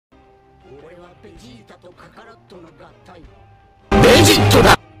ベジット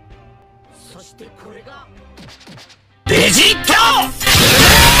だ。そしてこれがベジット。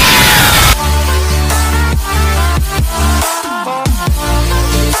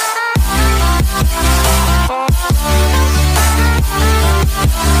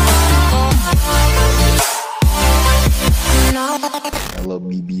Hello,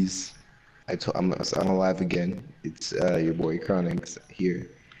 BBs. I'm alive again. It's your boy Chronix here.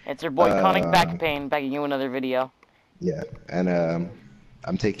 It's your boy Chronic Back Pain back in you another video. Yeah, and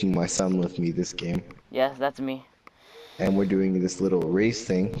I'm taking my son with me this game. Yes, that's me. And we're doing this little race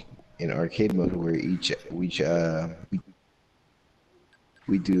thing in arcade mode where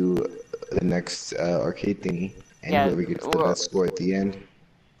we do the next arcade thingy, and whoever gets the best score at the end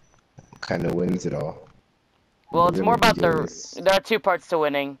kind of wins it all. Well, it's more about there are two parts to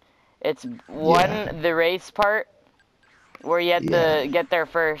winning. It's one, the race part, where you have to get there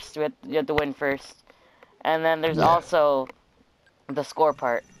first, you have to win first. And then there's also the score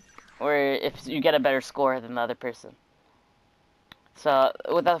part, where if you get a better score than the other person. So,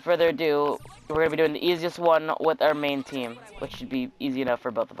 without further ado, we're going to be doing the easiest one with our main team, which should be easy enough for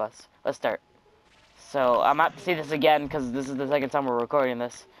both of us. Let's start. So, I'm about to see this again, because this is the second time we're recording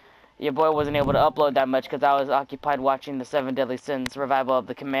this. Your boy wasn't able to upload that much because I was occupied watching the 7 Deadly Sins Revival of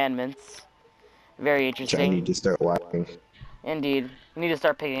the Commandments. Very interesting. Which I need to start watching. Indeed. You need to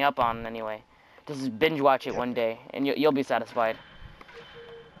start picking up on anyway. Just binge watch it one day, and you'll be satisfied.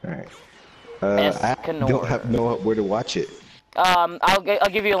 Alright. I don't know where to watch it. I'll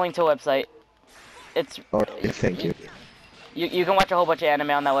give you a link to a website. It's... Alright, thank you. You can watch a whole bunch of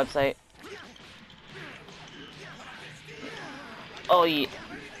anime on that website. Oh, yeah.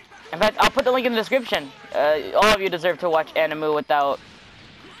 In fact, I'll put the link in the description. All of you deserve to watch anime without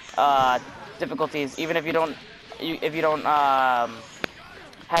difficulties, even if you don't have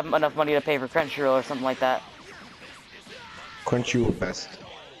enough money to pay for Crunchyroll or something like that. Crunchyroll best.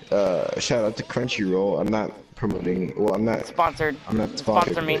 Shout out to Crunchyroll. I'm not promoting. Well, I'm not sponsored. I'm not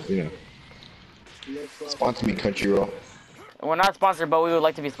sponsored. Sponsor me. But, you know, sponsor me, Crunchyroll. We're not sponsored, but we would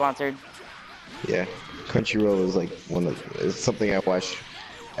like to be sponsored. Yeah, Crunchyroll is like it's something I watch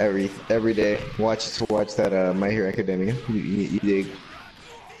every day. Watch that My Hero Academia. You dig?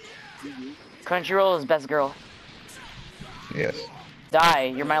 Crunchyroll is best girl. Yes.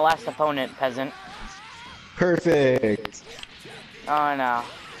 Die! You're my last opponent, peasant. Perfect. Oh no,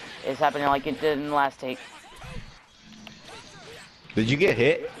 it's happening like it did in the last take. Did you get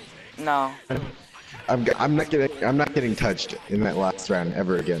hit? No. I'm not getting touched in that last round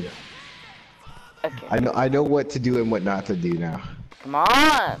ever again. Okay. I know what to do and what not to do now. Come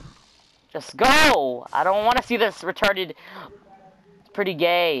on! Just go! I don't want to see this retarded... It's pretty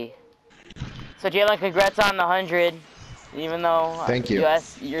gay. So Jalen, congrats on the 100. Even though... Thank you. You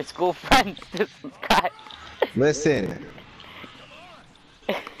asked your school friend to subscribe. Listen.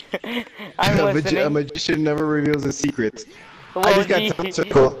 I'm listening. A magician never reveals his secrets. Well, I just got top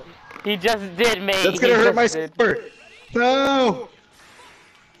circle. He just did, mate. That's gonna hurt my score. No!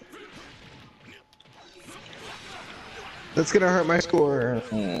 That's gonna hurt my score.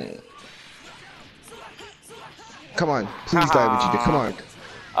 Come on, please die, Vegeta. Come on.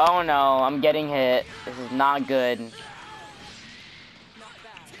 Oh no, I'm getting hit. This is not good.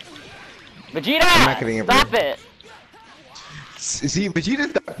 Vegeta! I'm not getting Stop it! See,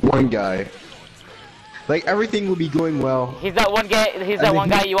 Vegeta's that one guy. Like everything will be going well. He's that one guy. He's that one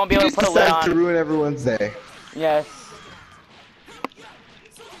guy you won't be able to put a lid on. To ruin everyone's day. Yes.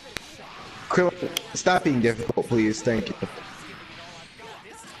 Stop being difficult, please. Thank you.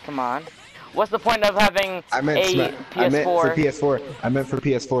 Come on. What's the point of having I meant PS4? I meant for PS4. I meant for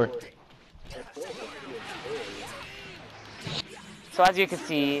PS4. So as you can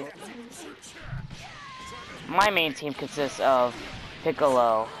see, my main team consists of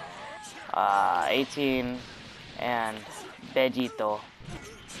Piccolo, 18, and Vegito.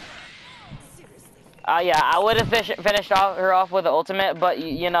 Yeah, I would have finished her off with the ultimate, but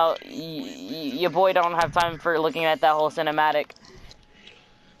you know, your boy don't have time for looking at that whole cinematic.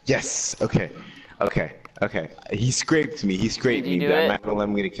 Yes. Okay. He scraped me. He scraped me. But I'm not gonna let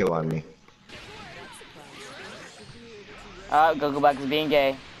him get a kill on me. Goku is being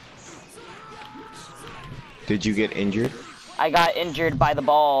gay. Did you get injured? I got injured by the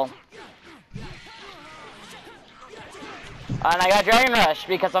ball. And I got Dragon Rush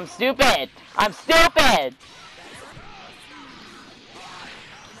because I'm stupid! I'm stupid!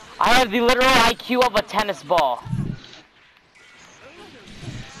 I have the literal IQ of a tennis ball.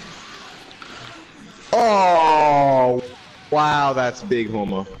 Oh! Wow, that's big,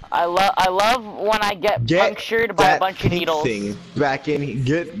 homo. I love when I get punctured by a bunch of needles. Thing back in.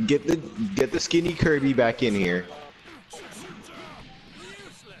 Get the skinny Kirby back in here.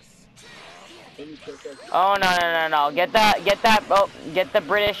 Oh no. Get the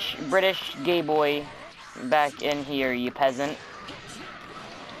British gay boy back in here, you peasant.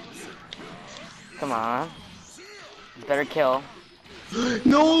 Come on. Better kill.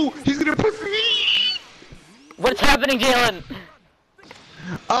 No, he's gonna put me. What's happening, Jalen?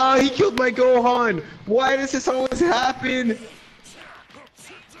 Ah, he killed my Gohan. Why does this always happen?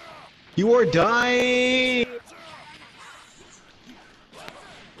 You are dying.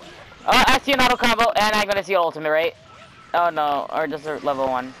 Oh, I see an auto combo, and I'm gonna see ultimate, right? Oh no, or just a level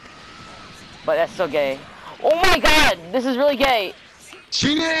 1. But that's still gay. Oh my god, this is really gay.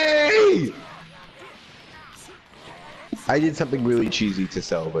 Cheating! I did something really cheesy to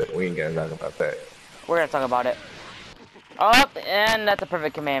sell, but we ain't gonna talk about that. We're gonna talk about it. Oh, and that's a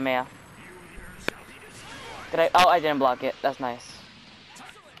perfect Kamehameha. Did I? Oh, I didn't block it. That's nice.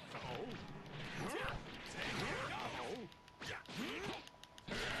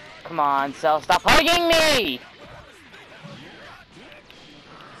 Come on, Cell, stop hugging me!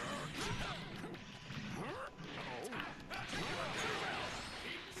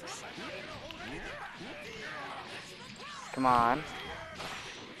 Come on.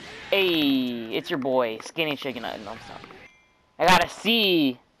 Hey, it's your boy, Skinny Chicken. No, stop. I got a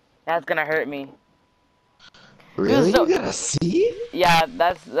C. That's gonna hurt me. Really? You got a C? Yeah,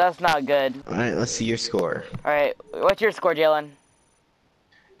 that's not good. Alright, let's see your score. Alright, what's your score, Jalen?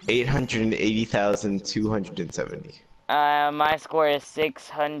 880,270. My score is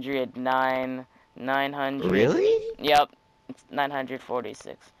 609,900. Really? Yep, it's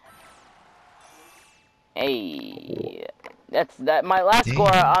 946. Hey, my last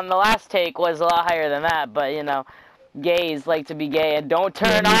score on the last take was a lot higher than that, but you know, gays like to be gay and don't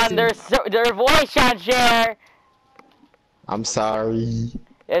turn on their voice on share. I'm sorry.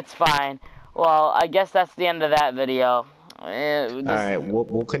 It's fine. Well, I guess that's the end of that video. Alright,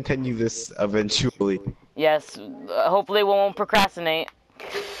 we'll continue this eventually. Yes, hopefully we won't procrastinate.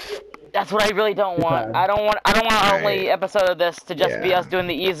 That's what I really don't want. I don't want only episode of this to just be us doing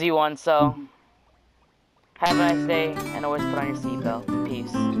the easy one, so have a nice day and always put on your seatbelt.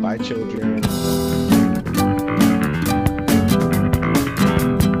 Peace. Bye, children.